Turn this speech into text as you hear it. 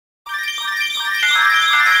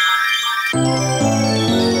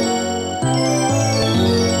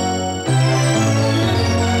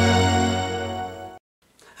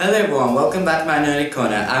everyone, welcome back to my nerdy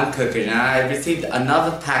corner. I'm Cucas and I received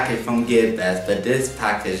another package from GearBest, but this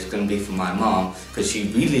package is going to be for my mom because she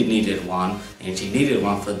really needed one and she needed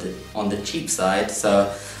one on the cheap side.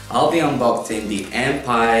 So I'll be unboxing the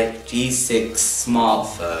Mpie MG6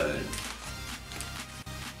 smartphone.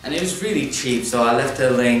 And it was really cheap, so I left a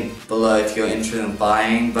link below if you're interested in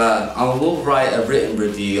buying, but I will write a written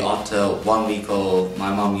review after 1 week of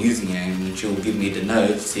my mom using it, and she will give me the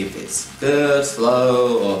notes, see if it's good,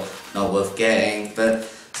 slow, or not worth getting. But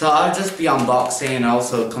so I'll just be unboxing and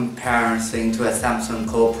also comparing to a Samsung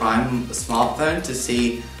Core Prime smartphone to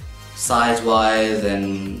see size-wise,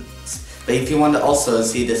 and but if you want to also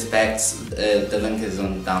see the specs, the link is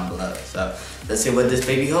down below. So let's see what this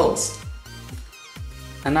baby holds.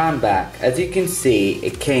 And I'm back. As you can see,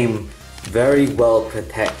 it came very well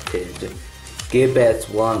protected.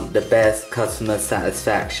 GearBest won the best customer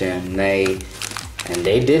satisfaction. They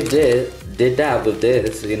did that with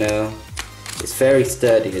this, you know. It's very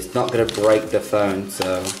sturdy. It's not gonna break the phone.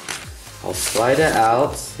 So I'll slide it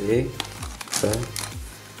out. See, so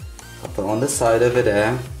I'll put it on the side over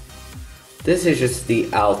there. This is just the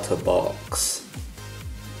outer box.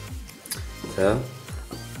 So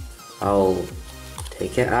I'll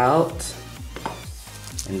take it out,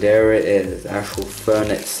 and there it is, the actual phone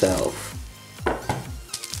itself.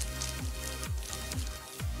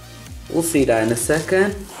 We'll see that in a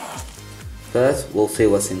second. First, we'll see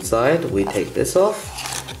what's inside. We take this off.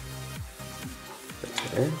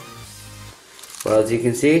 Okay. Well, as you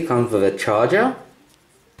can see, it comes with a charger,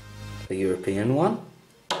 the European one,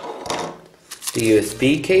 the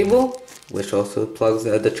USB cable, which also plugs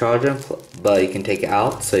the charger, but you can take it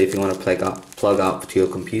out, so if you want to plug up to your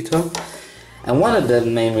computer. And one of the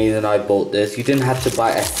main reasons I bought this, you didn't have to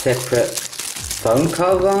buy a separate phone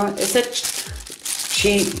cover. It's a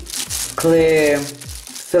cheap, clear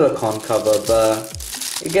silicone cover, but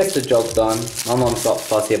it gets the job done. My mom's not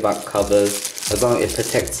fussy about covers, as long as it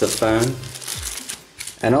protects the phone.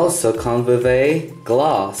 And also comes with a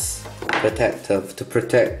glass protector to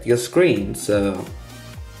protect your screen, so.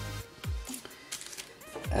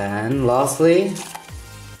 And lastly,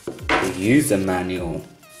 the user manual,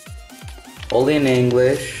 all in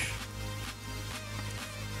English.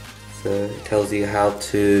 So it tells you how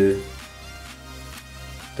the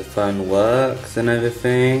phone works and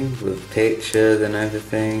everything, with pictures and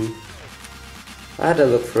everything. I had a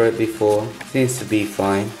look for it before, seems to be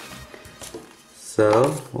fine.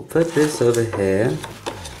 So we'll put this over here,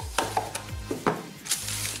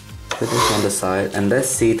 put this on the side, and let's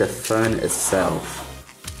see the phone itself.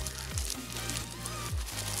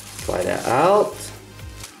 Try that out.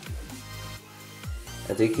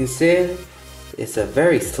 As you can see, it's a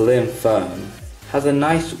very slim phone. Has a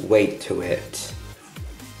nice weight to it.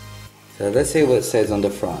 So let's see what it says on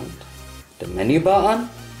the front. The menu button,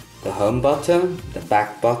 the home button, the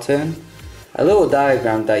back button, a little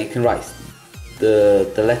diagram that you can write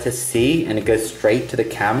the letter C and it goes straight to the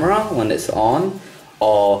camera when it's on,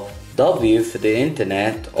 or W for the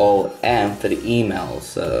internet, or M for the email.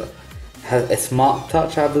 So has a smart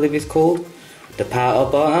touch, I believe it's called. The power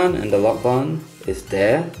button and the lock button is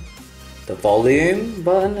there. The volume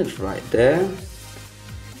button is right there.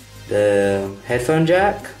 The headphone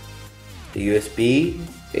jack, the USB.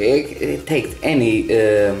 It takes any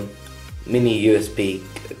mini USB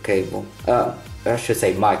cable. I should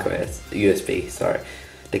say micro USB. Sorry.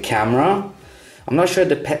 The camera. I'm not sure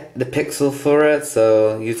the pixel for it,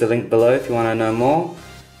 so use the link below if you want to know more.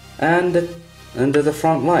 And the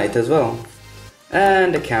front light as well,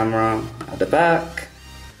 and the camera at the back.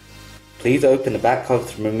 Please open the back cover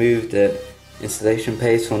to remove the installation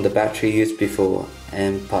paste from the battery used before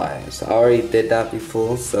Mpie. So I already did that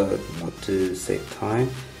before, so not to save time.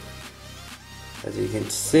 As you can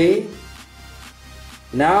see,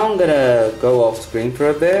 now I'm gonna go off screen for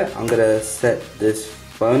a bit. I'm gonna set this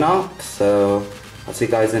phone up, so I'll see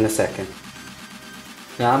you guys in a second.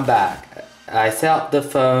 Now I'm back. I set up the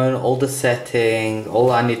phone, all the settings.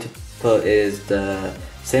 All I need to put is the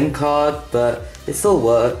SIM card, but it still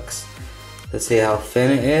works. Let's see how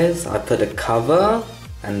thin it is. I put a cover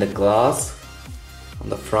and the glass on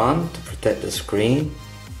the front to protect the screen.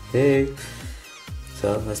 Hey.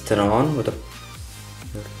 So let's turn it on with the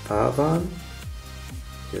power button.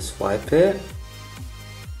 Just swipe it.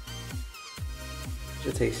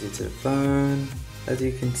 It takes you to the phone. As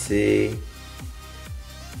you can see,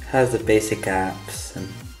 has the basic apps and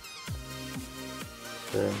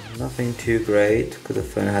nothing too great because the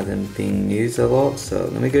phone hasn't been used a lot. So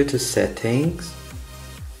let me go to settings,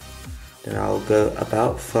 then I'll go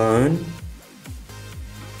about phone,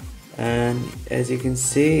 and as you can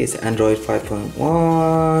see, it's Android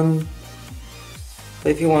 5.1.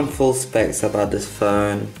 But if you want full specs about this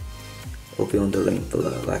phone, it'll be on the link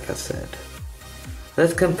below, like I said.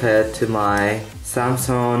 Let's compare it to my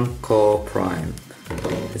Samsung Core Prime.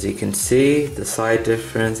 As you can see, the size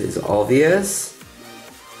difference is obvious.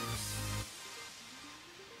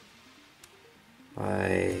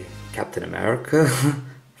 My Captain America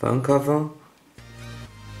phone cover.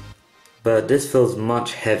 But this feels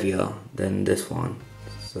much heavier than this one.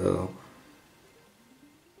 So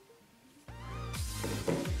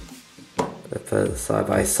let's put it side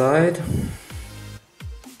by side.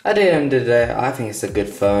 At the end of the day, I think it's a good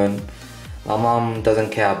phone. My mom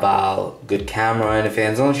doesn't care about good camera or anything.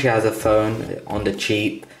 As long as she has a phone on the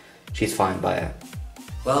cheap, she's fine by it.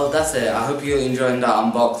 Well, that's it. I hope you're enjoying that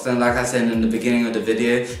unboxing. Like I said in the beginning of the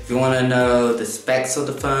video, if you want to know the specs of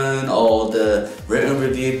the phone or the written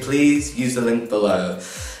review, please use the link below.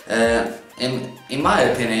 In my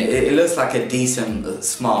opinion, it looks like a decent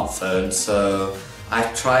smartphone. So I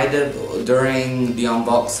tried it during the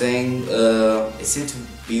unboxing. It seemed to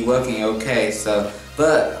be working okay.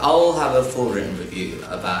 But I'll have a full written review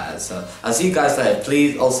about it. So I'll see you guys later.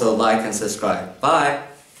 Please also like and subscribe. Bye.